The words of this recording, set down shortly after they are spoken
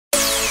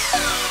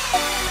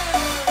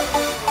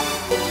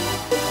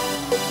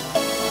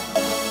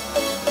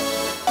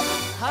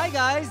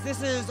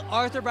This is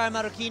Arthur Brian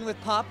Marroquin with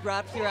Pop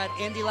Rap here at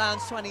Indie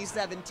Lounge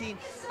 2017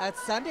 at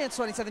Sundance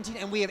 2017,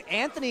 and we have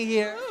Anthony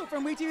here. Ooh,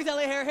 from We TV's LA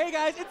Hair. Hey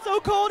guys, it's so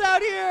cold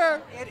out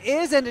here. It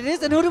is, and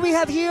who do we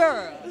have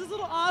here? This is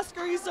little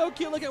Oscar. He's so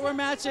cute. Look at we're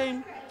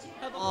matching.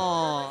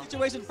 Aww.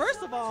 Situation.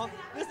 First of all,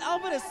 this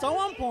outfit is so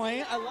on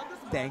point. I love this.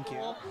 Thank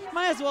you.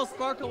 Might as well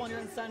sparkle when you're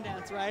in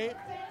Sundance, right?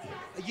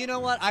 You know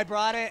what? I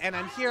brought it, and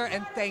I'm here,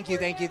 and thank you.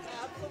 Absolutely.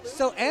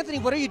 So, Anthony,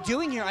 what are you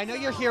doing here? I know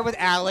you're here with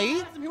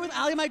Allie. I'm here with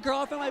Allie, my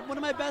girlfriend, one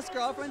of my best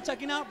girlfriends,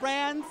 checking out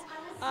brands,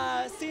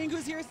 seeing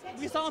who's here.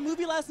 We saw a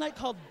movie last night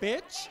called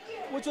Bitch,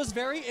 which was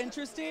very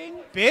interesting.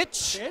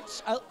 Bitch?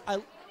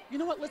 Bitch? You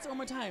know what? Let's one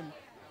more time.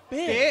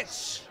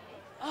 Bitch.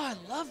 Oh,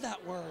 I love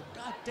that word.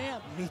 God damn.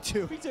 Me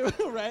too. Me too,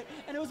 right?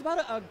 And it was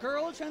about a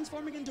girl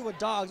transforming into a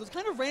dog. So it's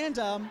kind of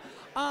random,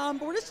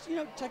 but we're just,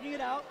 checking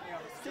it out,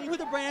 seeing who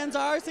the brands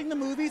are, seeing the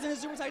movies, and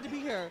it's super excited to be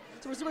here.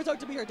 So we're super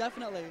stoked to be here,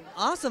 definitely.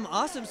 Awesome.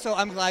 So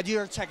I'm glad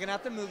you're checking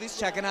out the movies,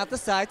 checking out the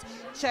sites,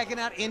 checking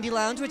out Indie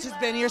Lounge, which has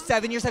been here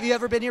 7 years. Have you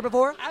ever been here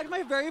before? Actually,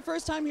 my very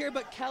first time here,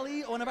 but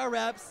Kelly, one of our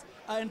reps,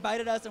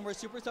 invited us, and we're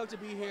super stoked to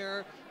be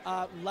here.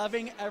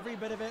 Loving every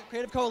bit of it.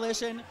 Creative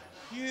Coalition,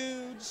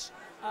 huge.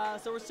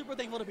 So we're super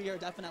thankful to be here,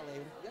 definitely.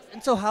 Yes.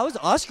 And so how is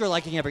Oscar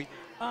liking everything?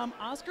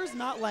 Oscar's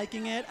not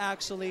liking it,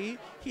 actually.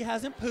 He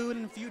hasn't pooed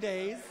in a few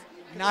days.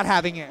 Not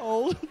having it.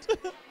 Old.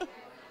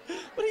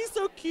 But he's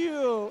so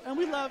cute, and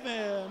we love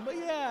him. But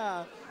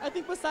yeah, I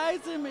think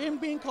besides him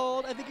being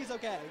cold, I think he's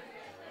okay.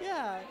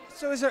 Yeah.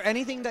 So is there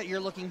anything that you're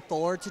looking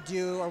forward to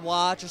do or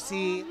watch or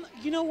see?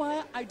 You know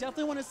what? I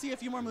definitely want to see a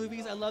few more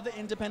movies. I love the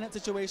independent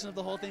situation of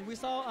the whole thing. We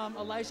saw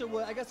Elisha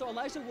Wood.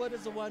 Elisha Wood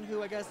is the one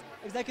who,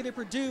 executive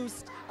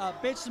produced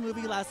Bitch the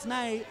movie last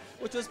night,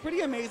 which was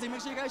pretty amazing.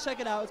 Make sure you guys check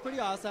it out. It's pretty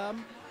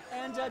awesome.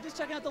 And just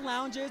checking out the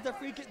lounges, the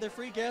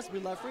free gifts. We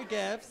love free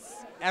gifts.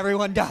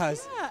 Everyone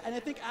does. Yeah, and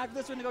I think after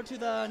this we're going to go to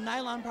the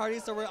nylon party,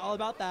 so we're all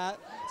about that.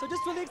 So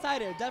just really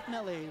excited,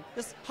 definitely.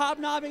 Just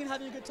hobnobbing and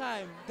having a good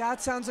time.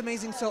 That sounds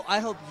amazing. So I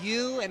hope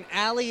you and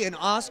Allie and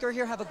Oscar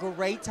here have a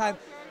great time.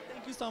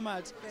 Thank you so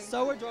much.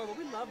 So adorable.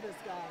 We love this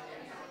guy.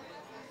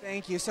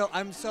 Thank you. So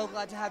I'm so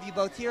glad to have you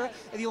both here.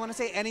 If you want to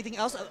say anything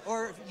else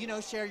or,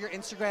 share your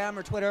Instagram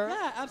or Twitter.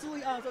 Yeah,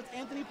 absolutely. So it's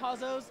Anthony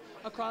Pazos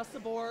across the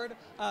board.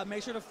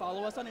 Make sure to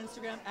follow us on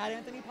Instagram at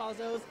Anthony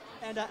Pazos.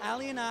 And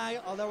Allie and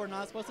I, although we're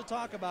not supposed to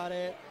talk about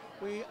it,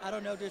 I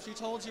don't know if she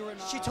told you or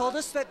not. She told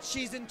us that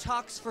she's in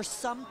talks for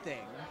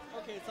something.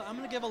 Okay, so I'm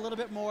going to give a little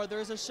bit more.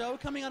 There's a show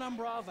coming out on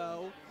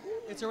Bravo.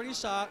 It's already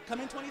shot,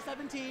 coming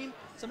 2017.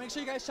 So make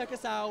sure you guys check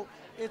us out.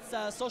 It's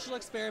a social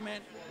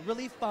experiment,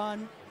 really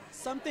fun.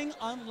 Something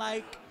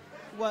unlike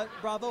what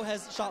Bravo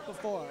has shot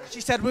before.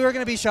 She said we were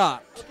going to be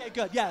shocked. Okay,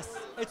 good. Yes,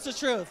 it's the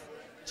truth.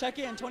 Check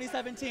in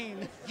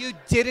 2017. You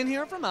didn't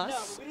hear from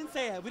us. No, we didn't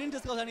say it. We didn't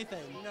disclose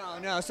anything.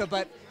 No. So,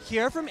 but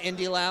hear from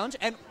Indie Lounge.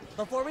 And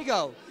before we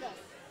go, yes.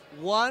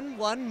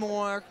 one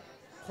more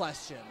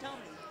question. Tell me.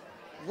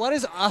 What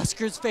is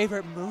Oscar's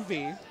favorite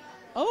movie?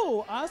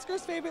 Oh,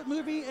 Oscar's favorite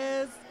movie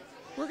is,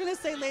 we're going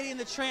to say Lady and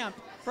the Tramp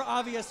for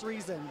obvious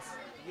reasons.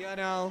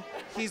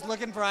 He's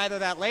looking for either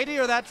that lady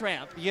or that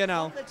tramp,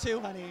 The two,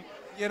 honey.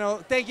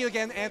 Thank you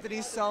again,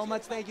 Anthony, so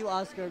much. Thank you,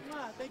 Oscar.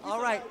 Thank you All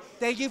so right. much.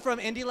 Thank you from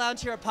Indie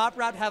Lounge here at Pop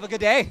Rap. Have a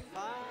good day.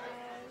 Bye.